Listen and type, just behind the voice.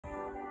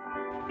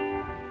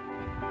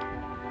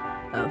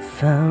I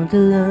found a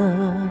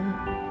love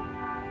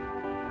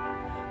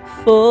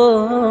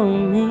for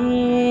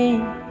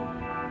me.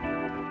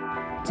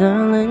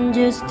 Darling,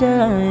 just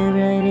dive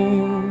right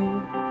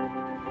in.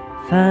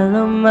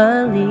 Follow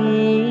my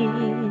lead.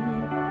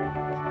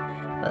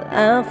 Well,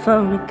 I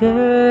found a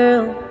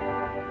girl,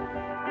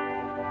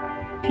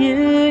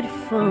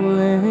 beautiful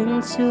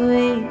and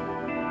sweet.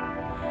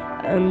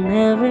 I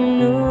never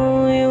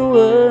knew you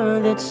were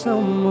that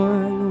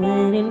someone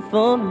waiting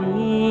for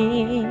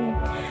me.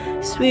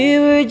 'Cause we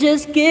were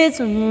just kids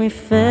when we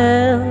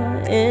fell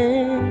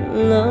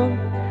in love,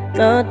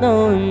 not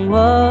knowing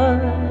what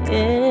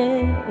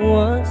it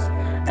was.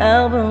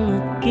 I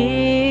wanna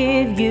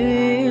give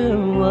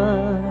you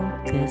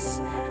what this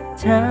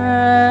time,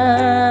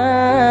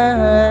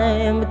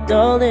 but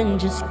darling,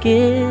 just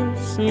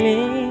kiss me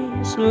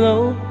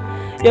slow.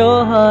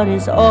 Your heart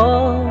is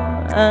all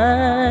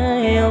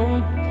I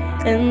own,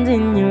 and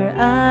in your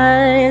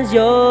eyes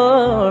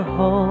you're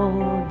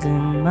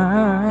holding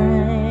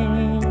mine.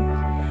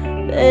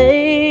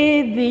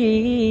 Baby,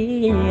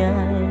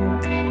 I'm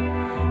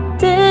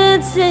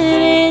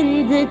dancing in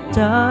the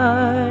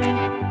dark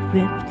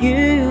with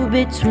you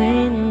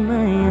between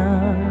my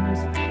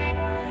arms,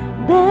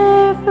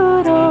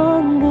 barefoot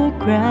on the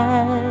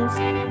grass,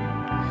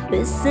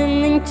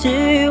 listening to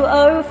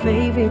our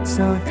favorite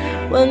song.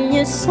 When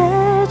you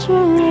said you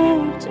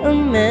looked a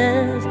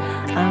mess,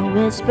 I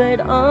whispered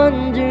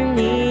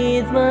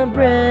underneath my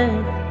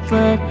breath,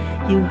 but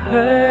you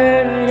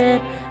heard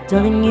it.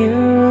 Darling, you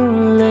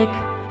look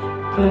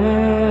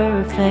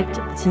perfect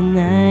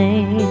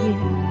tonight.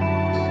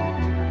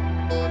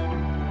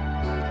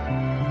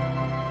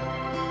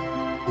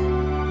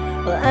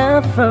 Well,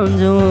 I found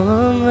a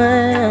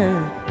woman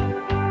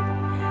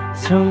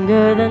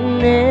stronger than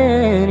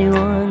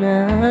anyone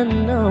I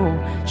know.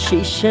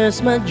 She shares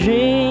my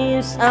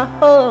dreams. I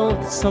hope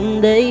that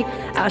someday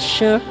I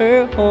share her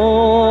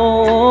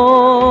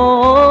home.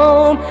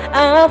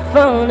 I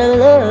found a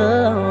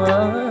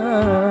love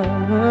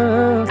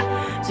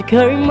to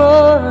carry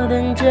more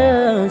than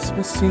just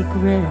my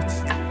secrets,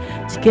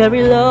 to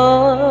carry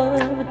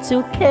love,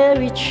 to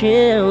carry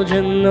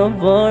children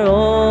of our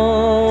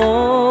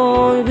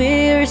own.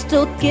 We're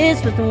still kids,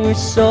 but we're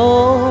so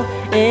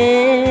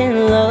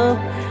in love,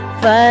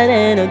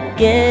 fighting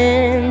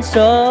against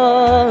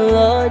all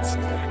odds.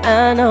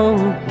 I know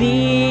we'll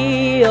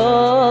be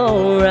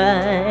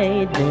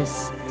alright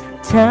this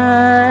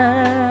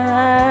time,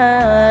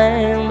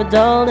 but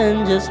darling,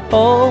 just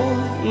hold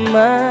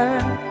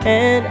my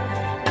hand.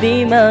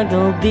 Be my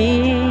girl, be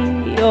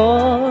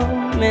your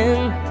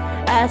man.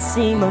 I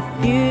see my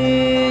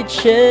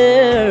future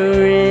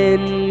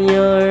in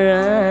your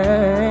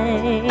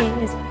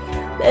eyes.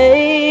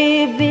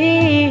 Baby,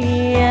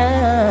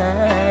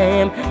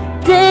 I'm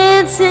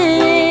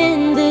dancing in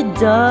the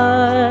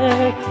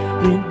dark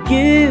with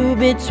you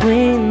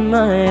between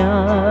my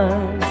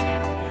arms,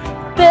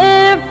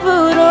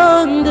 barefoot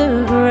on the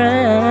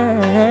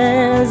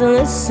grass,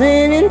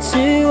 listening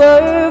to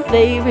our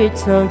favorite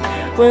song.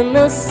 When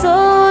I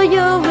saw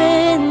you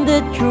in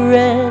the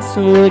dress,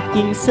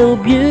 looking so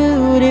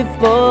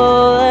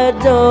beautiful, I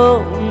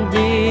don't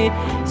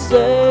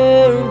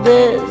deserve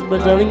this, but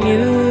darling,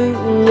 you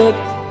look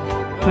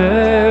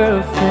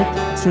perfect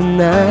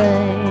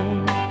tonight.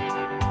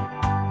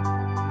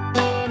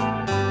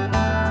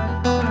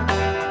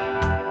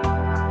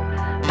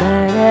 Da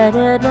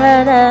da da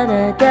da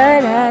da da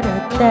da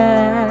da.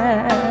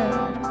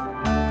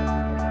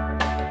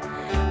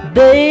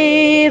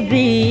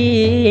 Baby,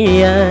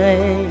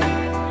 I'm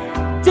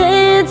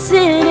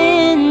dancing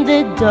in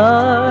the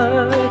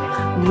dark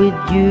with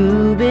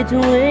you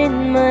between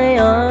my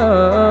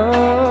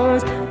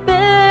arms,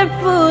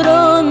 barefoot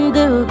on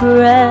the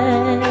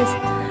grass.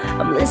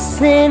 I'm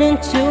listening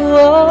to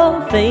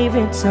our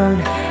favorite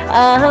song.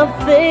 I have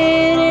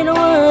faith in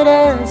what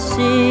I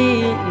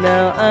see.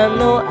 Now I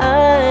know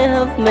I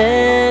have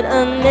met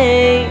an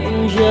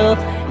angel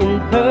in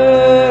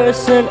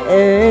person,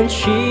 and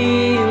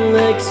she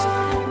looks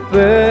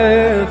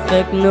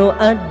perfect. No,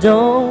 I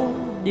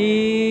don't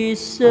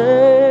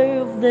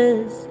deserve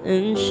this,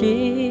 and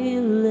she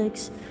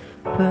looks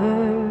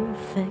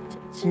perfect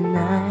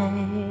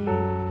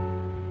tonight.